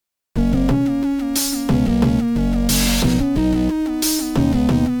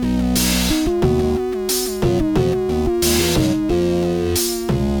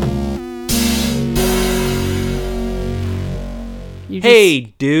Hey,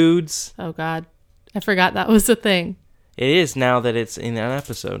 dudes. Oh, God. I forgot that was a thing. It is now that it's in an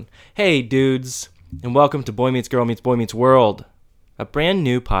episode. Hey, dudes, and welcome to Boy Meets Girl Meets Boy Meets World, a brand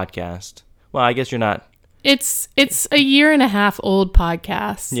new podcast. Well, I guess you're not. It's a 1.5 old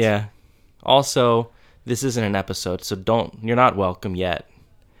podcast. Yeah. Also, this isn't an episode, so you're not welcome yet.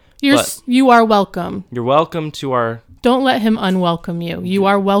 You are welcome. You're welcome to our... Don't let him unwelcome you. You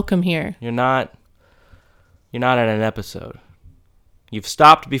are welcome here. You're not at an episode. You've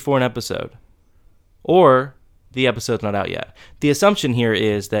stopped before an episode. Or the episode's not out yet. The assumption here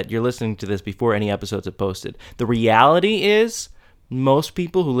is that you're listening to this before any episodes are posted. The reality is most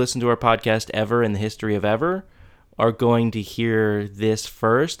people who listen to our podcast ever in the history of ever are going to hear this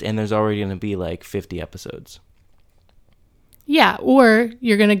first, and there's already going to be like 50 episodes. Yeah, or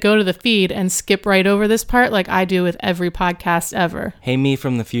you're going to go to the feed and skip right over this part like I do with every podcast ever. Hey, me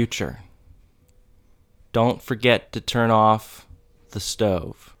from the future. Don't forget to turn off the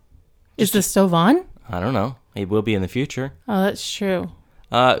stove. Is the stove on? I don't know. It will be in the future. Oh, that's true.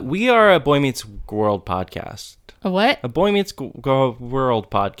 We are a Boy Meets World podcast. A what? A Boy Meets World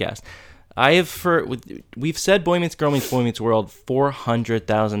podcast. We've said Boy Meets Girl Meets Boy Meets World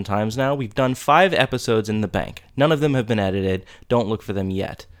 400,000 times now. We've done 5 episodes in the bank. None of them have been edited. Don't look for them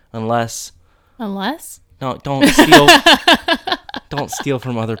yet. Unless? No, don't steal. Don't steal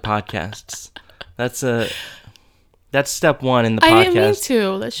from other podcasts. That's step 1 in the podcast. I didn't mean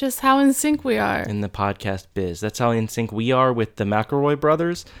to. That's just how in sync we are. In the podcast biz. That's how in sync we are with the McElroy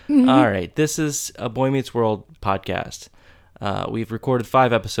brothers. Mm-hmm. All right. This is a Boy Meets World podcast. We've recorded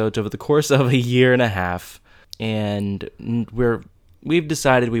 5 episodes over the course of a 1.5 years, and we've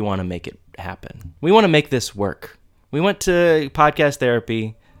decided we want to make it happen. We want to make this work. We went to podcast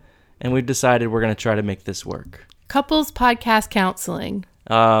therapy, and we've decided we're going to try to make this work. Couples podcast counseling.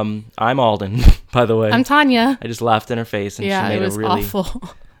 I'm Alden, by the way. I'm Tanya. I just laughed in her face, and she made it was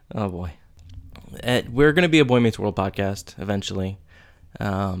awful. Oh boy. We're going to be a Boy Meets World podcast eventually.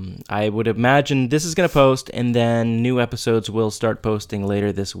 I would imagine this is going to post, and then new episodes will start posting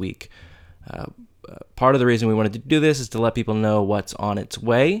later this week. Part of the reason we wanted to do this is to let people know what's on its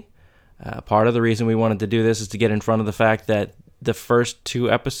way. Part of the reason we wanted to do this is to get in front of the fact that the first 2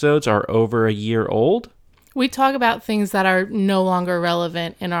 episodes are over a year old. We talk about things that are no longer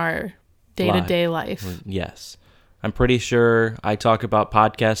relevant in our day-to-day life. Yes. I'm pretty sure I talk about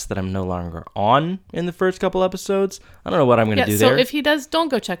podcasts that I'm no longer on in the first couple episodes. I don't know what I'm going to do there. So if he does, don't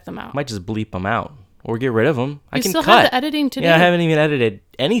go check them out. I might just bleep them out or get rid of them. I can still cut. have the editing to do. Yeah, I haven't even edited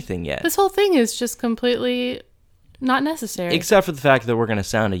anything yet. This whole thing is just completely not necessary. Except for the fact that we're going to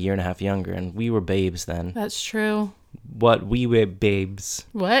sound a 1.5 years younger, and we were babes then. That's true. What? We were babes.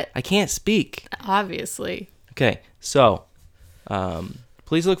 What? I can't speak. Obviously. Okay, so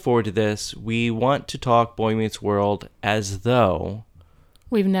please look forward to this. We want to talk Boy Meets World as though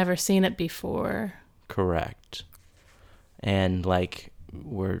we've never seen it before. Correct. And like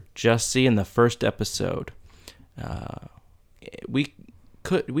we're just seeing the first episode.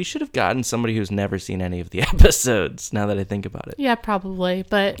 We should have gotten somebody who's never seen any of the episodes, now that I think about it. Yeah, probably.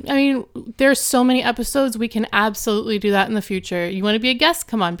 But, I mean, there's so many episodes. We can absolutely do that in the future. You want to be a guest?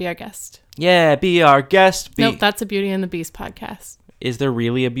 Come on, be our guest. Yeah, be our guest. Nope, that's a Beauty and the Beast podcast. Is there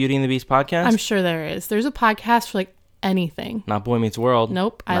really a Beauty and the Beast podcast? I'm sure there is. There's a podcast for, like, anything. Not Boy Meets World.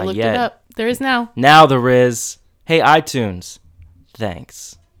 Nope, I looked yet. it up. There is now. Now there is. Hey, iTunes.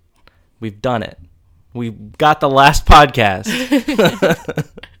 Thanks. We've done it. We got the last podcast.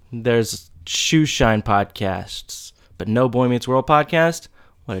 There's Shoe Shine podcasts, but no Boy Meets World podcast?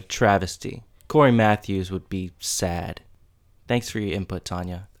 What a travesty. Corey Matthews would be sad. Thanks for your input,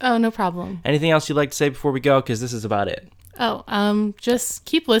 Tanya. Oh, no problem. Anything else you'd like to say before we go? Because this is about it. Oh, just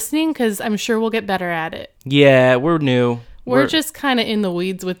keep listening because I'm sure we'll get better at it. Yeah, we're new. We're just kind of in the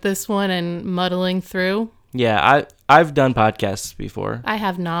weeds with this one and muddling through. Yeah, I've done podcasts before. I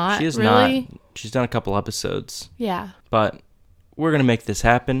have not. She has really? not. She's done a couple episodes. Yeah. But we're going to make this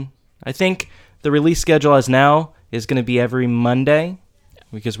happen. I think the release schedule as now is going to be every Monday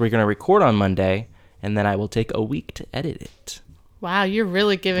because we're going to record on Monday, and then I will take a week to edit it. Wow, you're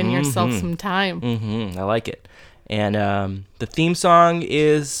really giving yourself some time. I like it. And the theme song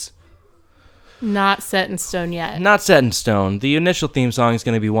is... not set in stone yet. Not set in stone. The initial theme song is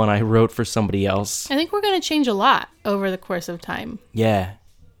going to be one I wrote for somebody else. I think we're going to change a lot over the course of time. Yeah.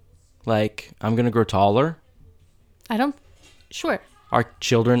 Like, I'm going to grow taller. Sure. Our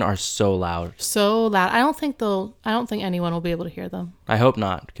children are so loud. So loud. I don't think anyone will be able to hear them. I hope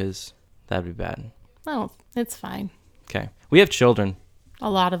not, because that'd be bad. Oh, it's fine. Okay. We have children.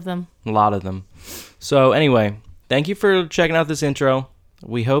 A lot of them. A lot of them. So anyway, thank you for checking out this intro.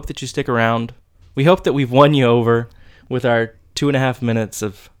 We hope that you stick around. We hope that we've won you over with our 2.5 minutes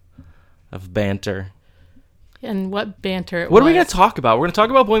of banter. And what banter it What are we was. going to talk about? We're going to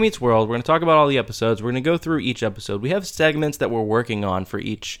talk about Boy Meets World. We're going to talk about all the episodes. We're going to go through each episode. We have segments that we're working on for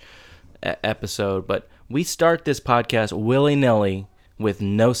each episode, but we start this podcast willy-nilly with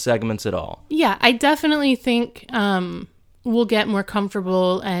no segments at all. Yeah, I definitely think we'll get more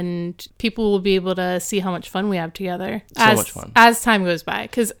comfortable and people will be able to see how much fun we have together. Much fun. As time goes by.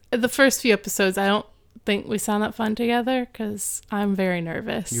 Because the first few episodes, I don't think we sound that fun together because I'm very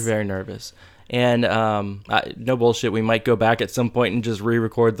nervous. You're very nervous. And no bullshit, we might go back at some point and just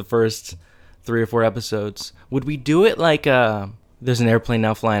re-record the first 3 or 4 episodes. Would we do it like there's an airplane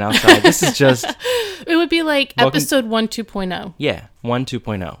now flying outside? This is just... It would be like episode 1 2.0. Yeah, 1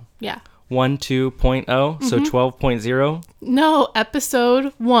 2.0. Yeah. 1 2.0, so 12.0. No,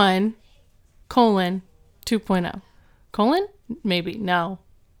 episode 1, 2.0. Colon? Maybe. No.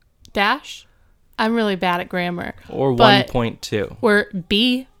 Dash? I'm really bad at grammar. Or 1.2. Or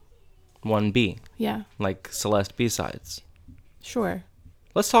B. 1B. Yeah. Like Celeste B-sides. Sure.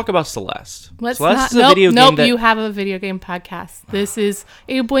 Let's talk about Celeste. Let's Celeste not. is a video game that... you have a video game podcast. This is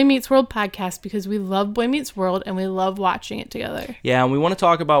a Boy Meets World podcast because we love Boy Meets World and we love watching it together. Yeah, and we want to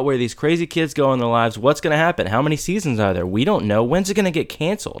talk about where these crazy kids go in their lives. What's going to happen? How many seasons are there? We don't know. When's it going to get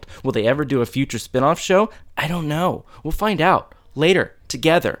canceled? Will they ever do a future spin-off show? I don't know. We'll find out later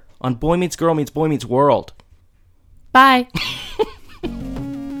together on Boy Meets Girl Meets Boy Meets World. Bye.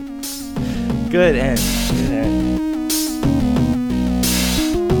 Good end.